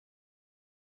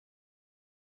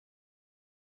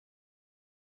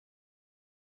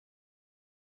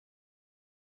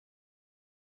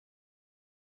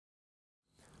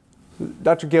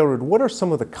Dr. Gailrud, what are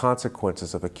some of the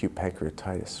consequences of acute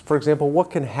pancreatitis? For example,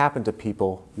 what can happen to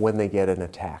people when they get an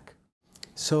attack?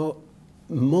 So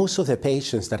most of the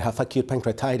patients that have acute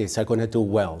pancreatitis are going to do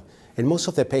well. And most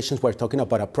of the patients, we're talking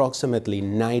about approximately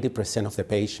 90% of the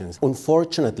patients.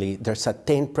 Unfortunately, there's a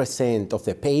 10% of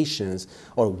the patients,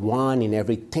 or 1 in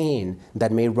every 10,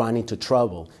 that may run into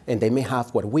trouble. And they may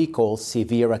have what we call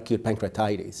severe acute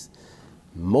pancreatitis.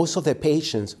 Most of the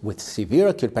patients with severe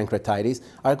acute pancreatitis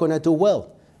are going to do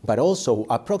well. But also,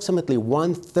 approximately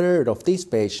 1/3 of these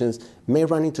patients may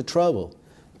run into trouble.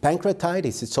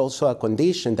 Pancreatitis is also a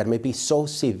condition that may be so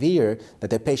severe that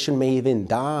the patient may even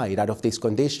die out of this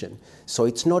condition. So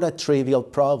it's not a trivial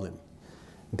problem.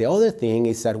 The other thing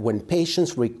is that when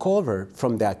patients recover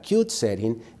from the acute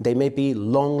setting, there may be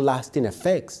long-lasting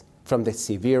effects from the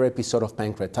severe episode of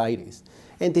pancreatitis.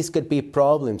 And this could be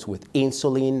problems with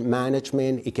insulin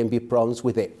management, it can be problems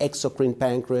with the exocrine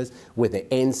pancreas, with the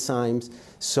enzymes.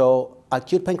 So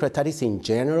acute pancreatitis in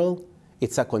general,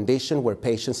 it's a condition where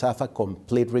patients have a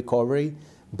complete recovery,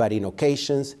 but in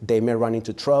occasions they may run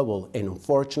into trouble. And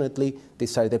unfortunately,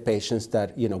 these are the patients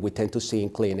that we tend to see in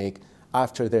clinic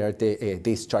after they're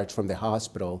discharged from the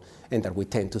hospital and that we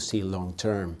tend to see long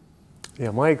term.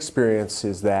 Yeah, my experience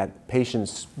is that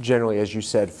patients generally, as you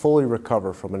said, fully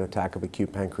recover from an attack of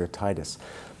acute pancreatitis.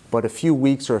 But a few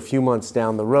weeks or a few months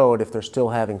down the road, if they're still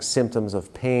having symptoms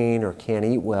of pain or can't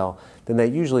eat well, then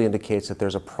that usually indicates that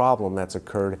there's a problem that's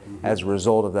occurred as a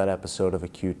result of that episode of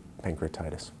acute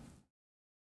pancreatitis.